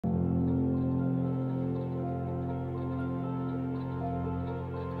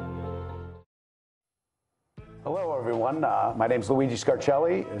Hello, everyone. My name is Luigi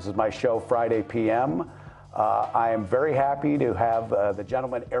Scarcelli. This is my show, Friday PM. I am very happy to have the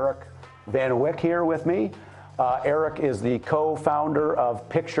gentleman Erik Van Wyck here with me. Erik is the co-founder of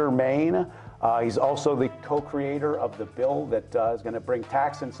Picture Maine. He's also the co-creator of the bill that is going to bring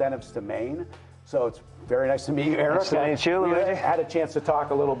tax incentives to Maine. So it's very nice to meet you, Erik. Nice to meet you, Luigi. We had a chance to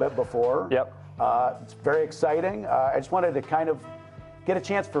talk a little bit before. Yep. It's very exciting. I just wanted to kind of get a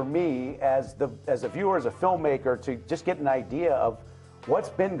chance for me as a viewer, as a filmmaker, to just get an idea of what's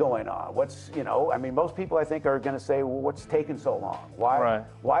been going on. I mean, most people I think are going to say, well, what's taken so long?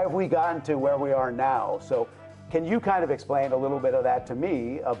 Why have we gotten to where we are now? So can you kind of explain a little bit of that to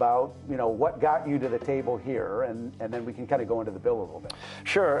me about, what got you to the table here, and then we can kind of go into the bill a little bit.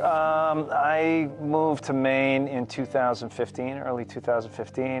 Sure. I moved to Maine in 2015, early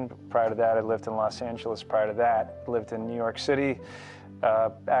 2015. Prior to that, I lived in Los Angeles. Prior to that, lived in New York City.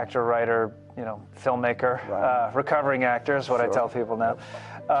 Actor, writer, filmmaker, right. Recovering actor is what I tell people now.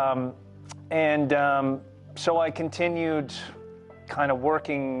 So I continued kind of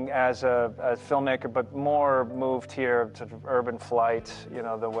working as a filmmaker, but more moved here to urban flight,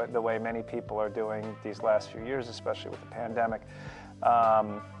 the way many people are doing these last few years, especially with the pandemic,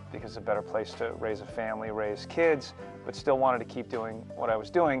 because it's a better place to raise a family, raise kids, but still wanted to keep doing what I was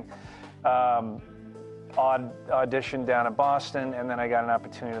doing. Auditioned down in Boston, and then I got an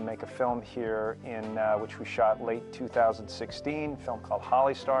opportunity to make a film here in which we shot late 2016, a film called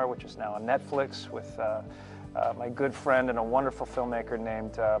Holly Star, which is now on Netflix with my good friend and a wonderful filmmaker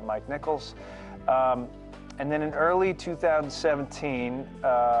named Mike Nichols. And then in early 2017,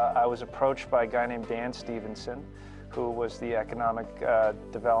 I was approached by a guy named Dan Stevenson, who was the economic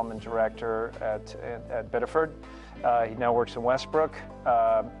development director at Biddeford. He now works in Westbrook.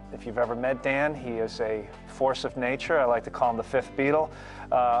 If you've ever met Dan, he is a force of nature. I like to call him the fifth Beatle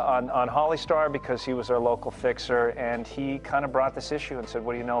on Holly Star, because he was our local fixer, and he kind of brought this issue and said,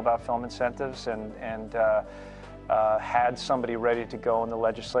 what do you know about film incentives? And had somebody ready to go in the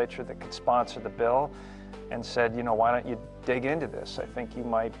legislature that could sponsor the bill, and said, why don't you dig into this? I think you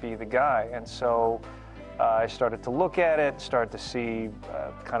might be the guy. And so I started to look at it, started to see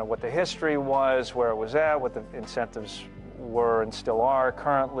kind of what the history was, where it was at, what the incentives were and still are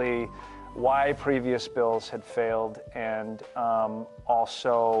currently, why previous bills had failed, and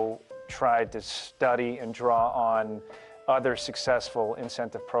also tried to study and draw on other successful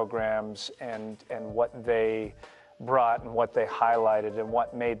incentive programs and what they brought and what they highlighted and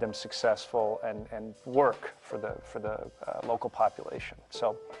what made them successful and work for the local population.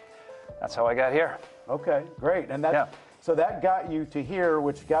 So that's how I got here. Okay, great. And so that got you to here,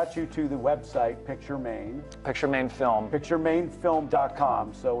 which got you to the website, Picture Maine. Picture Maine Film.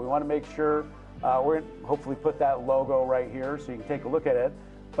 PictureMaineFilm.com. So we want to make sure, we're going to hopefully put that logo right here so you can take a look at it.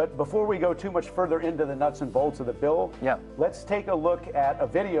 But before we go too much further into the nuts and bolts of the bill, let's take a look at a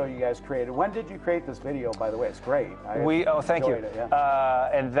video you guys created. When did you create this video, by the way? It's great. Thank you. It, yeah.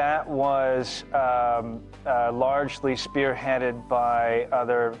 And that was largely spearheaded by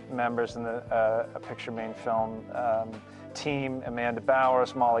other members in the Picture Maine Film team, Amanda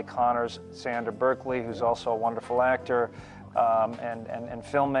Bowers, Molly Connors, Sandra Berkeley, who's also a wonderful actor and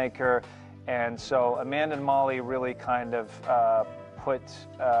filmmaker. And so Amanda and Molly really kind of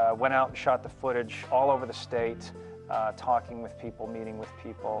went out and shot the footage all over the state, talking with people, meeting with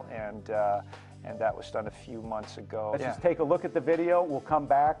people, and that was done a few months ago. Let's just take a look at the video. We'll come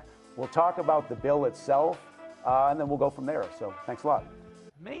back. We'll talk about the bill itself, and then we'll go from there. So thanks a lot.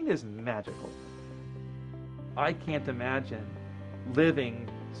 Maine is magical. I can't imagine living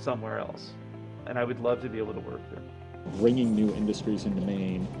somewhere else, and I would love to be able to work there. Bringing new industries into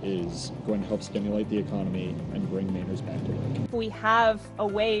Maine is going to help stimulate the economy and bring Mainers back to work. We have a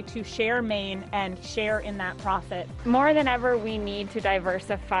way to share Maine and share in that profit. More than ever, we need to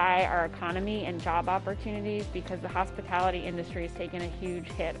diversify our economy and job opportunities because the hospitality industry has taken a huge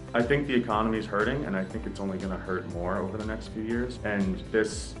hit. I think the economy is hurting, and I think it's only going to hurt more over the next few years. And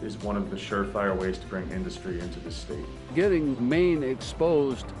this is one of the surefire ways to bring industry into the state. Getting Maine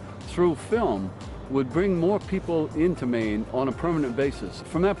exposed through film would bring more people into Maine on a permanent basis.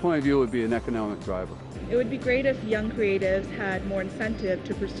 From that point of view, it would be an economic driver. It would be great if young creatives had more incentive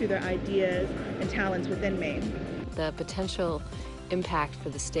to pursue their ideas and talents within Maine. The potential impact for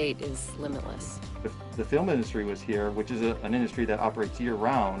the state is limitless. If the film industry was here, which is an industry that operates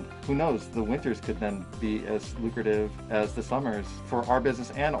year-round, who knows, the winters could then be as lucrative as the summers for our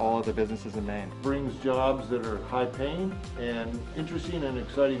business and all other businesses in Maine. Brings jobs that are high-paying and interesting and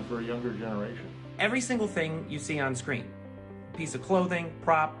exciting for a younger generation. Every single thing you see on screen, piece of clothing,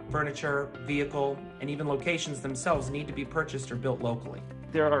 prop, furniture, vehicle, and even locations themselves need to be purchased or built locally.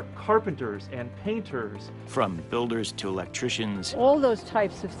 There are carpenters and painters. From builders to electricians. All those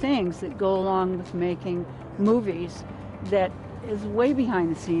types of things that go along with making movies that is way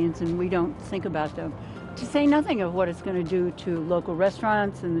behind the scenes and we don't think about them. To say nothing of what it's going to do to local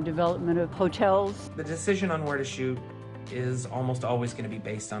restaurants and the development of hotels. The decision on where to shoot is almost always going to be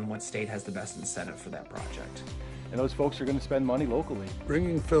based on what state has the best incentive for that project. And those folks are going to spend money locally.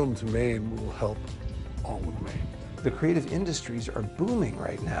 Bringing film to Maine will help all of Maine. The creative industries are booming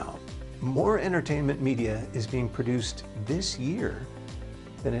right now. More entertainment media is being produced this year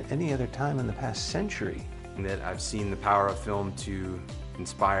than at any other time in the past century. That I've seen the power of film to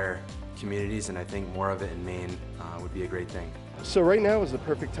inspire communities, and I think more of it in Maine would be a great thing. So right now is the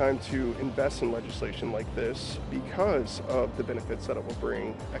perfect time to invest in legislation like this because of the benefits that it will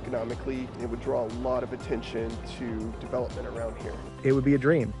bring economically. It would draw a lot of attention to development around here. It would be a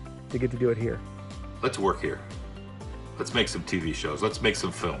dream to get to do it here. Let's work here. Let's make some TV shows. Let's make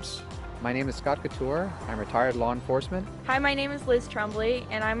some films. My name is Scott Couture. I'm retired law enforcement. Hi, my name is Liz Tremblay,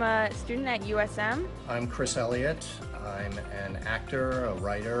 and I'm a student at USM. I'm Chris Elliott. I'm an actor, a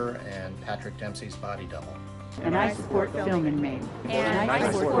writer, and Patrick Dempsey's body double. And I support film in Maine. And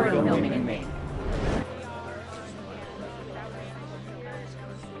I support filming in Maine.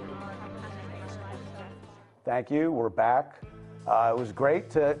 Thank you. We're back. It was great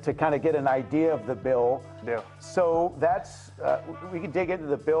to kind of get an idea of the bill. Yeah. So that's, we can dig into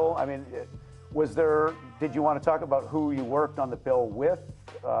the bill. I mean, did you want to talk about who you worked on the bill with,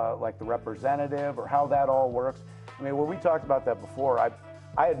 like the representative, or how that all works? I mean, when we talked about that before, I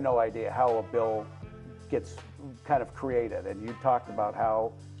had no idea how a bill gets kind of created, and you talked about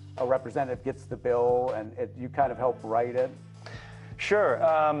how a representative gets the bill, and you kind of help write it. Sure.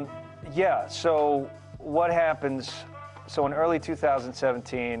 Yeah. So what happens? So in early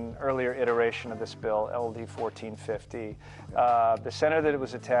 2017, earlier iteration of this bill, LD 1450, the senator that it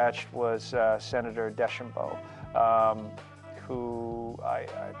was attached was Senator Deschambault, who I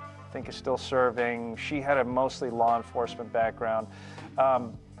think is still serving. She had a mostly law enforcement background.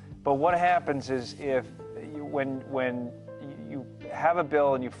 But what happens is when you have a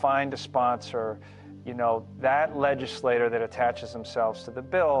bill and you find a sponsor, you know, that legislator that attaches themselves to the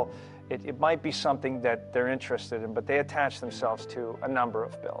bill, it might be something that they're interested in, but they attach themselves to a number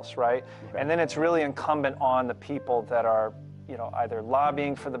of bills, right? And then it's really incumbent on the people that are, you know, either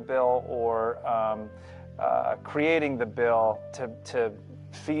lobbying for the bill or creating the bill to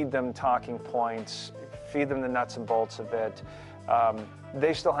feed them talking points, feed them the nuts and bolts of it.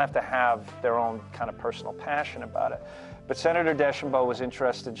 They still have to have their own kind of personal passion about it. But Senator Deschambault was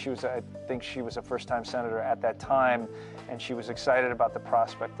interested. I think she was a first-time senator at that time, and she was excited about the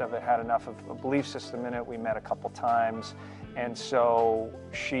prospect of it, had enough of a belief system in it. We met a couple times, and so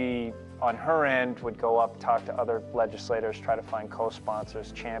she, on her end, would go up, talk to other legislators, try to find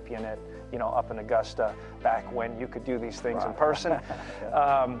co-sponsors, champion it, you know, up in Augusta, back when you could do these things in person.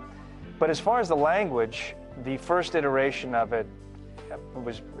 But as far as the language, the first iteration of it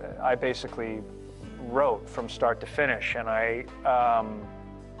was, I basically wrote from start to finish, and I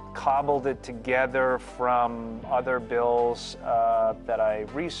cobbled it together from other bills that I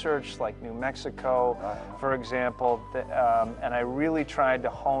researched, like New Mexico, for example, and I really tried to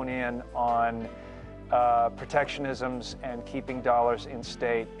hone in on protectionisms and keeping dollars in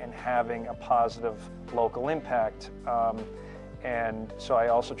state and having a positive local impact. And so I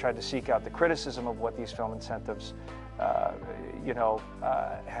also tried to seek out the criticism of what these film incentives,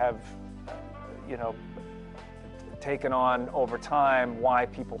 have, taken on over time, why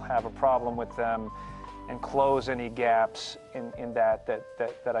people have a problem with them, and close any gaps in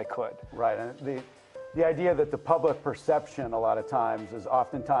that I could. Right, and the idea that the public perception a lot of times is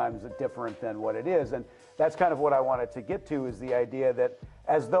oftentimes different than what it is, and that's kind of what I wanted to get to, is the idea that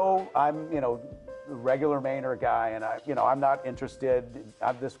as though I'm, a regular Mainer guy, and I'm not interested,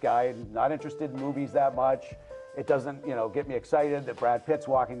 I'm this guy, not interested in movies that much. It doesn't, get me excited that Brad Pitt's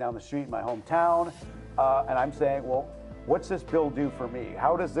walking down the street in my hometown, and I'm saying, well, what's this bill do for me?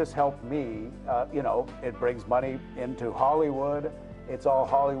 How does this help me? It brings money into Hollywood. It's all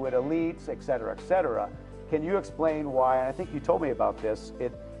Hollywood elites, et cetera, et cetera. Can you explain why? And I think you told me about this.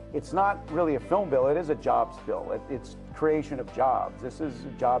 It's not really a film bill. It is a jobs bill. It's creation of jobs. This is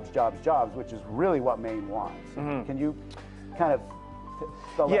jobs, jobs, jobs, which is really what Maine wants. Mm-hmm. Can you kind of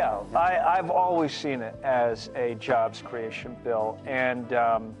spell that out? I've always seen it as a jobs creation bill, and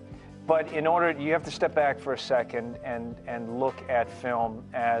but in order, you have to step back for a second and look at film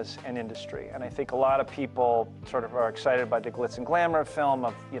as an industry. And I think a lot of people sort of are excited by the glitz and glamour of film,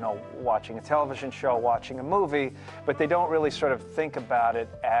 of watching a television show, watching a movie, but they don't really sort of think about it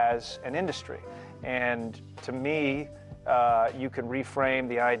as an industry. And to me, you can reframe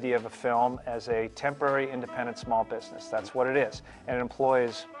the idea of a film as a temporary independent small business. That's what it is. And it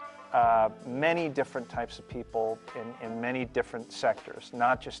employs many different types of people in many different sectors,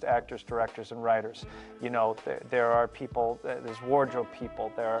 not just actors, directors, and writers. You know, there are people, there's wardrobe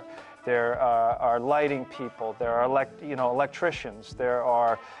people, there are lighting people, there are electricians, there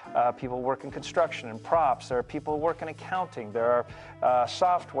are people who work in construction and props, there are people who work in accounting, there are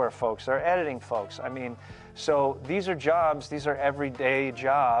software folks, there are editing folks. I mean, so these are jobs, these are everyday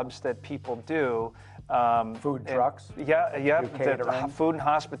jobs that people do. Food trucks. Yeah. Food and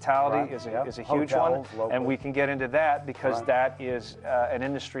hospitality is a huge one, locally. and we can get into that because that is an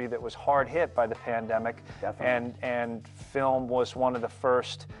industry that was hard hit by the pandemic. Definitely. And film was one of the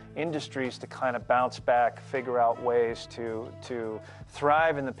first industries to kind of bounce back, figure out ways to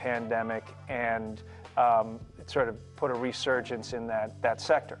thrive in the pandemic, and sort of put a resurgence in that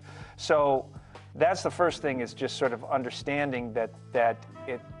sector. So that's the first thing, is just sort of understanding that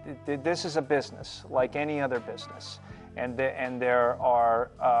this is a business like any other business, and there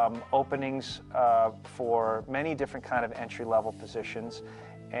are openings for many different kind of entry-level positions,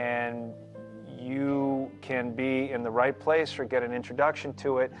 and you can be in the right place or get an introduction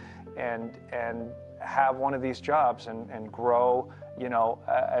to it and have one of these jobs and grow, you know,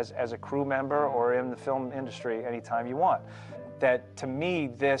 as a crew member or in the film industry anytime you want. That, to me,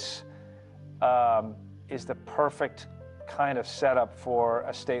 this is the perfect kind of setup for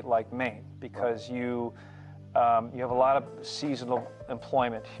a state like Maine, because you have a lot of seasonal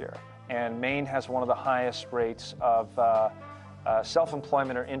employment here, and Maine has one of the highest rates of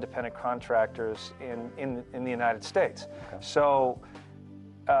self-employment or independent contractors in the United States. Okay. So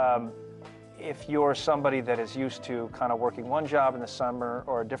if you're somebody that is used to kind of working one job in the summer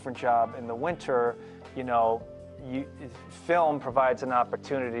or a different job in the winter, you know, film provides an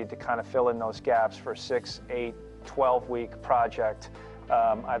opportunity to kind of fill in those gaps for a 6, 8, 12-week project,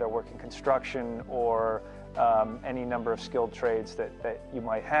 either working construction or any number of skilled trades that you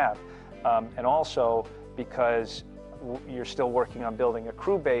might have. And also, because you're still working on building a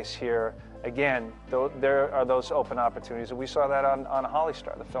crew base here, again, there are those open opportunities. And we saw that on Holly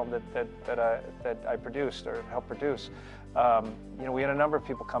Star, the film that I produced or helped produce. You know, we had a number of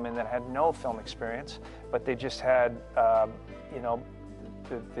people come in that had no film experience, but they just had, you know,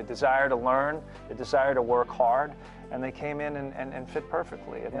 the desire to learn, the desire to work hard, and they came in and fit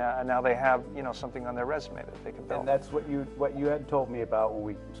perfectly. And now they have, you know, something on their resume that they can build. And that's what you had told me about when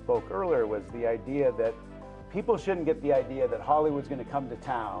we spoke earlier, was the idea that people shouldn't get the idea that Hollywood's going to come to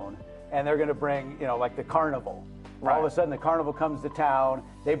town and they're going to bring, you know, like the carnival. Right. All of a sudden the carnival comes to town,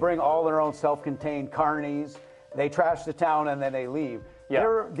 they bring all their own self-contained carnies, they trash the town, and then they leave.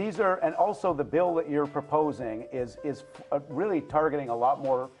 Yeah. These are, and also the bill that you're proposing is really targeting a lot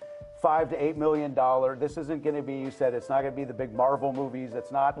more, $5 to $8 million. This isn't going to be, you said, it's not going to be the big Marvel movies.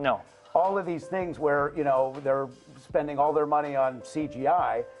 It's not all of these things where, you know, they're spending all their money on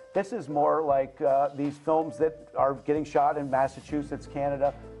CGI. This is more like these films that are getting shot in Massachusetts,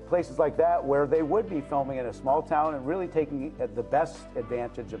 Canada, places like that, where they would be filming in a small town and really taking the best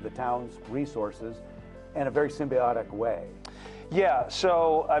advantage of the town's resources in a very symbiotic way. Yeah,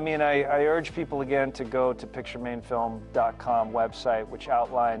 so I mean, I urge people again to go to picturemainefilm.com website, which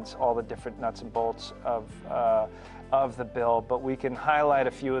outlines all the different nuts and bolts of the bill, but we can highlight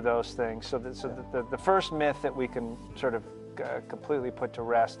a few of those things. So the first myth that we can sort of completely put to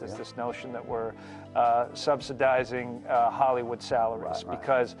rest is this notion that we're subsidizing Hollywood salaries,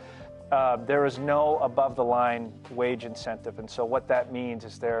 because there is no above-the-line wage incentive. And so what that means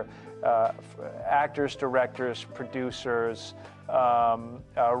is there actors, directors, producers,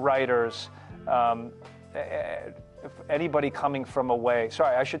 writers, anybody coming from away.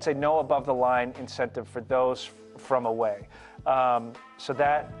 Sorry, I should say no above-the-line incentive for those from away. So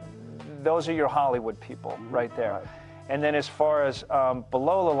those are your Hollywood people right there. Right. And then as far as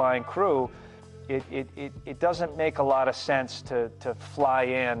below-the-line crew, it doesn't make a lot of sense to fly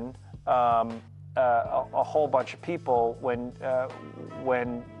in a whole bunch of people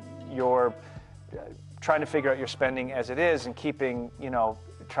when you're trying to figure out your spending as it is and keeping, you know,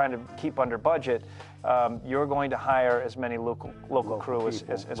 trying to keep under budget. You're going to hire as many local crew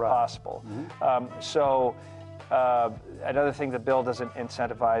as possible. So another thing the bill doesn't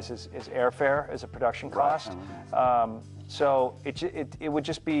incentivize is airfare as a production cost. So it would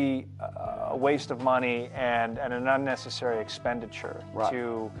just be a waste of money and an unnecessary expenditure.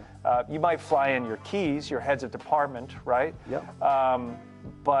 You might fly in your keys, your heads of department, right?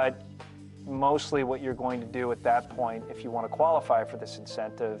 But mostly what you're going to do at that point, if you want to qualify for this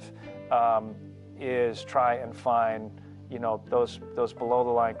incentive, is try and find, you know, those below the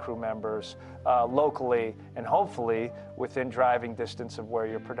line crew members locally, and hopefully within driving distance of where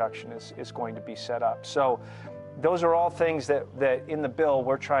your production is going to be set up. So those are all things that in the bill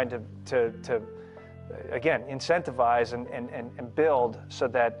we're trying to again, incentivize and build so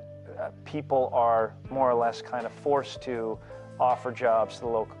that people are more or less kind of forced to offer jobs to the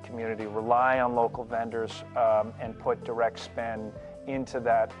local community, rely on local vendors, and put direct spend into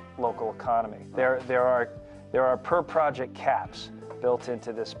that local economy. There are per project caps built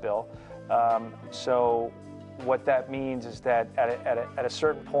into this bill. So what that means is that at a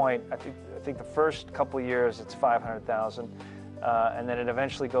certain point, I think the first couple of years it's 500,000, and then it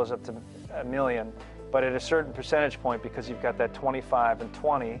eventually goes up to $1 million. But at a certain percentage point, because you've got that 25 and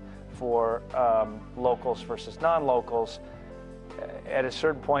 20 for locals versus non-locals, at a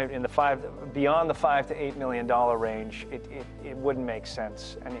certain point in beyond the $5 to $8 million range, it wouldn't make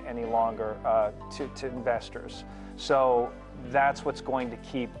sense any longer to investors. So that's what's going to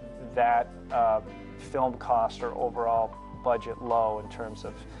keep that film cost or overall budget low in terms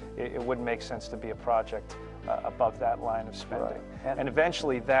of it wouldn't make sense to be a project above that line of spending. Right. And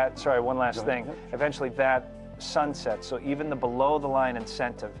eventually that, sorry, one last thing, eventually that sunsets. So even the below the line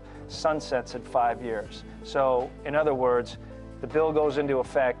incentive sunsets at 5 years. So in other words, the bill goes into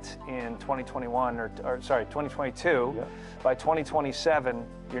effect in 2021 or sorry, 2022. Yeah. By 2027,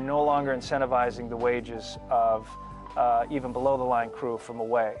 you're no longer incentivizing the wages of even below the line crew from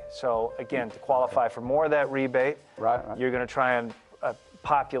away. So again, to qualify for more of that rebate, you're going to try and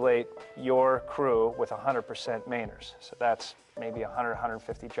populate your crew with 100% Mainers. So that's maybe 100,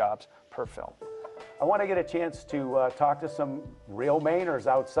 150 jobs per film. I want to get a chance to talk to some real Mainers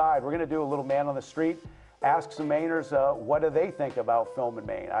outside. We're going to do a little man on the street. Ask some Mainers what do they think about film in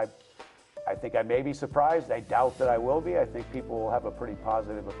Maine. I think I may be surprised. I doubt that I will be. I think people will have a pretty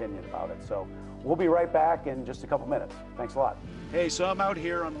positive opinion about it. So we'll be right back in just a couple minutes. Thanks a lot. Hey, so I'm out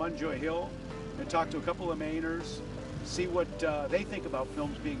here on Munjoy Hill and talk to a couple of Mainers, see what they think about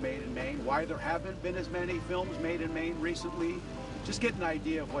films being made in Maine, why there haven't been as many films made in Maine recently. Just get an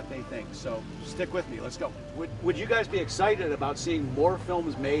idea of what they think. So stick with me. Let's go. Would you guys be excited about seeing more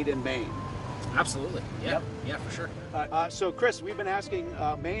films made in Maine? Absolutely. Yeah. Yep. Yeah, for sure. So Chris, we've been asking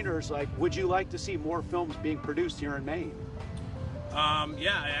Mainers, like, would you like to see more films being produced here in Maine?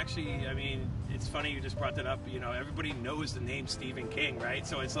 Yeah, I mean, it's funny you just brought that up. You know, everybody knows the name Stephen King, right?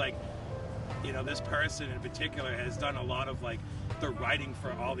 So it's like, you know, this person in particular has done a lot of like the writing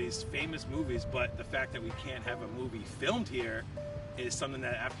for all these famous movies, but the fact that we can't have a movie filmed here is something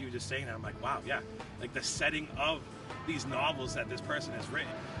that after you just saying that, I'm like, wow, yeah, like the setting of these novels that this person has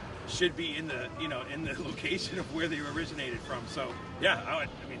written should be in the, you know, in the location of where they originated from. So yeah,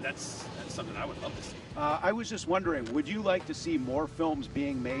 I mean, that's something I would love to see. I was just wondering, would you like to see more films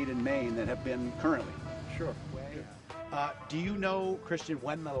being made in Maine than have been currently? Sure. Do you know, Christian,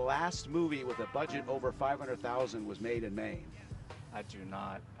 when the last movie with a budget over $500,000 was made in Maine? I do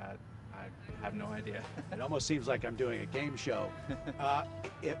not. I have no idea. It almost seems like I'm doing a game show.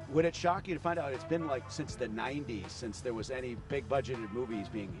 Would it shock you to find out it's been like since the 90s since there was any big budgeted movies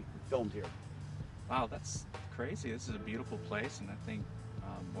being filmed here? Wow, that's crazy. This is a beautiful place, and I think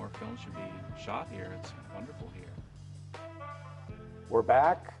more films should be shot here. It's wonderful here. We're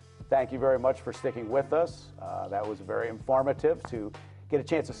back. Thank you very much for sticking with us. That was very informative to get a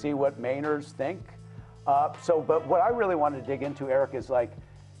chance to see what Mainers think. But what I really wanted to dig into, Eric, is like,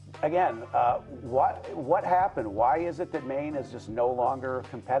 again, what happened? Why is it that Maine is just no longer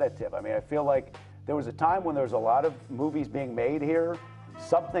competitive? I mean, I feel like there was a time when there was a lot of movies being made here.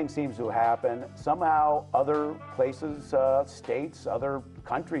 Something seems to happen. Somehow other places, states, other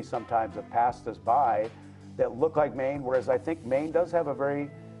countries sometimes have passed us by that look like Maine, whereas I think Maine does have a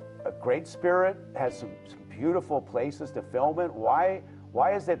great spirit, has some beautiful places to film it. Why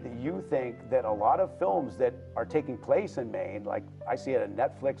is it that you think that a lot of films that are taking place in Maine, like I see it at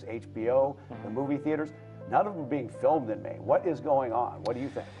Netflix, HBO, the movie theaters, none of them are being filmed in Maine? What is going on? What do you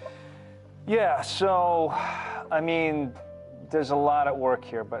think? Yeah, so, I mean, there's a lot at work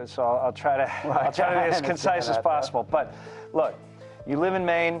here, but so I'll try to be as concise as possible. But look, you live in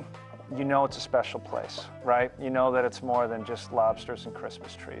Maine, you know it's a special place, right? You know that it's more than just lobsters and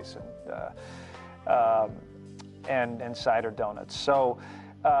Christmas trees and cider donuts. So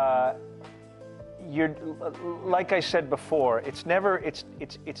you're, like I said before, it's never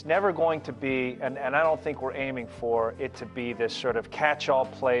going to be, and I don't think we're aiming for it to be this sort of catch-all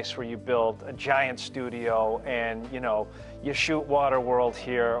place where you build a giant studio and, you know, you shoot Waterworld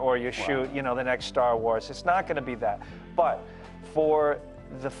here or you shoot, you know, the next Star Wars. It's not going to be that. But for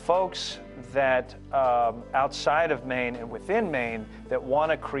the folks that outside of Maine and within Maine that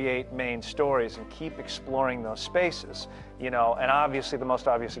want to create Maine stories and keep exploring those spaces, and obviously the most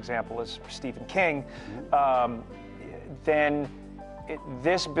obvious example is Stephen King, then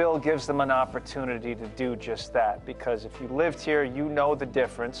this bill gives them an opportunity to do just that, because if you lived here, you know the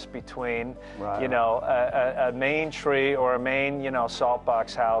difference between, a Maine tree or a Maine, salt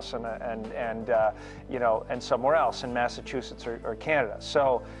box house and somewhere else in Massachusetts or Canada.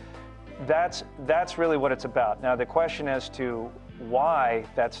 So that's really what it's about. Now the question as to why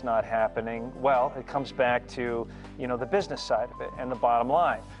that's not happening, well, it comes back to the business side of it and the bottom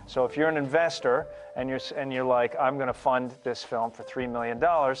line. So if you're an investor and you're like, I'm going to fund this film for $3 million,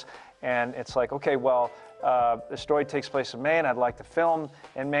 and it's like, okay, well, the story takes place in Maine. I'd like to film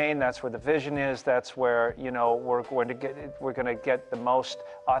in Maine. That's where the vision is. That's where we're going to get the most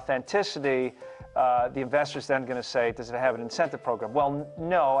authenticity. The investor's then going to say, does it have an incentive program? Well,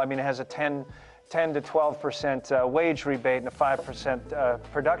 no. I mean, it has a 10 to 12% wage rebate and a 5%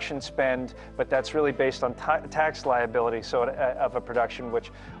 production spend, but that's really based on tax liability of a production,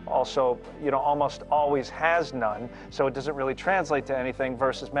 which also almost always has none. So it doesn't really translate to anything.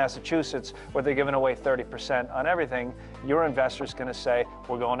 Versus Massachusetts, where they're giving away 30% on everything. Your investor's going to say,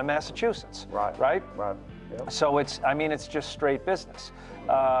 we're going to Massachusetts, right? Yep. So it's just straight business,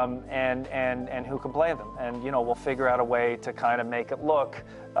 and who can blame them? And we'll figure out a way to kind of make it look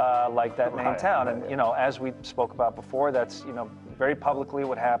like that Maine town. And as we spoke about before, that's very publicly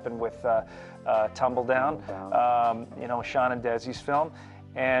what happened with Tumbledown, Sean and Desi's film,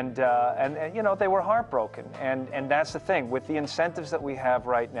 and they were heartbroken. And that's the thing with the incentives that we have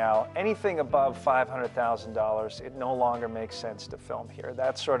right now. Anything above $500,000, it no longer makes sense to film here.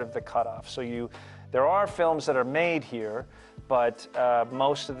 That's sort of the cutoff. So there are films that are made here, but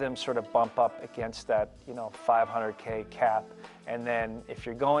most of them sort of bump up against that, $500K cap. And then if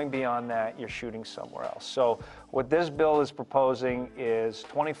you're going beyond that, you're shooting somewhere else. So what this bill is proposing is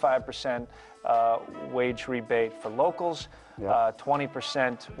 25% wage rebate for locals,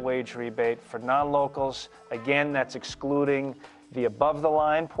 20% wage rebate for non-locals. Again, that's excluding the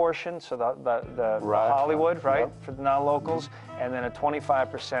above-the-line portion, so the Hollywood, right, for the non-locals, and then a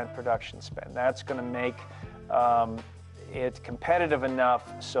 25% production spend. That's going to make it competitive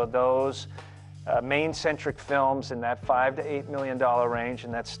enough so those Maine-centric films in that $5 to $8 million range,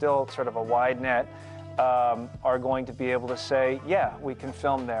 and that's still sort of a wide net, are going to be able to say, yeah, we can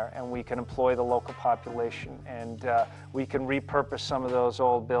film there, and we can employ the local population, and we can repurpose some of those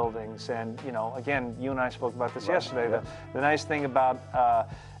old buildings. And again, you and I spoke about this yesterday. The nice thing about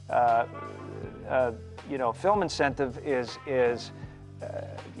film incentive is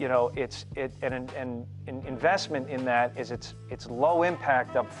an investment in that is it's low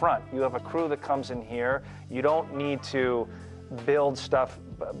impact up front. You have a crew that comes in here. You don't need to build stuff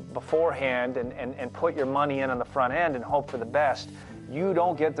beforehand and put your money in on the front end and hope for the best. You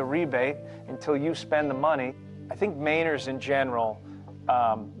don't get the rebate until you spend the money. I think Mainers in general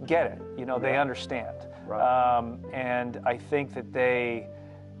get it. They understand. And I think that they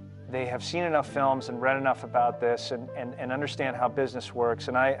have seen enough films and read enough about this and understand how business works.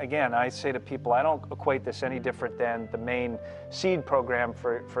 And I say to people, I don't equate this any different than the Maine Seed program,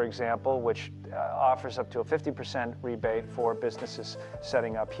 for example, which offers up to a 50% rebate for businesses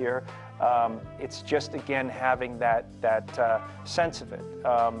setting up here. It's just, again, having that sense of it.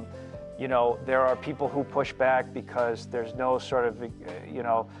 There are people who push back because there's no sort of,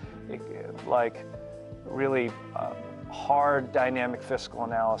 really hard dynamic fiscal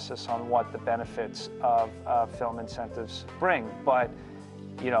analysis on what the benefits of film incentives bring. But,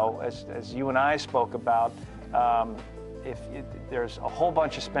 as you and I spoke about, there's a whole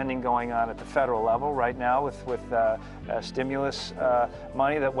bunch of spending going on at the federal level right now with stimulus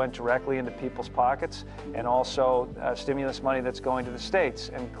money that went directly into people's pockets, and also stimulus money that's going to the states.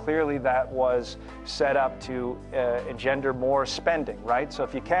 And clearly that was set up to engender more spending, right? So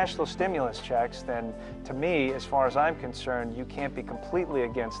if you cash those stimulus checks, then to me, as far as I'm concerned, you can't be completely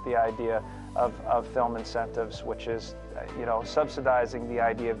against the idea of film incentives, which is subsidizing the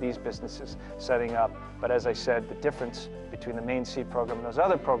idea of these businesses setting up. But as I said, the difference between the Maine Seed program and those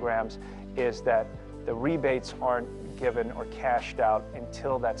other programs is that the rebates aren't given or cashed out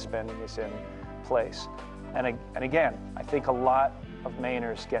until that spending is in place. And again, I think a lot of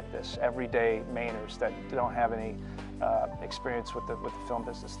Mainers get this, everyday Mainers that don't have any experience with the film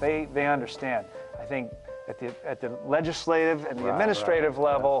business. They understand. I think at the legislative and the administrative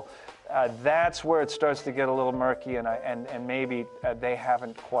level, that's where it starts to get a little murky, and maybe they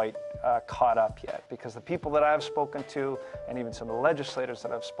haven't quite caught up yet, because the people that I've spoken to and even some of the legislators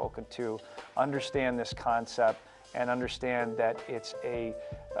that I've spoken to understand this concept, and understand that it's a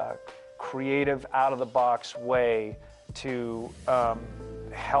creative, out-of-the-box way to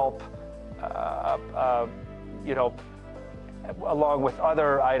help, along with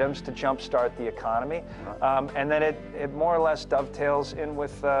other items, to jumpstart the economy. And then it more or less dovetails in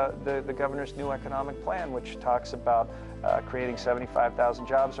with the governor's new economic plan, which talks about creating 75,000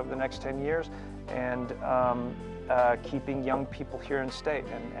 jobs over the next 10 years and keeping young people here in state.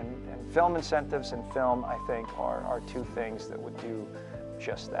 And film incentives and film, I think, are two things that would do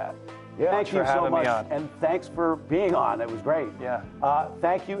just that. Yeah, thanks thank for you so having much, me on. and thanks for being on. It was great. Yeah.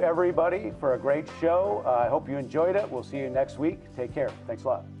 Thank you, everybody, for a great show. I hope you enjoyed it. We'll see you next week. Take care. Thanks a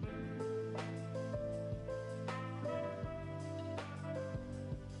lot.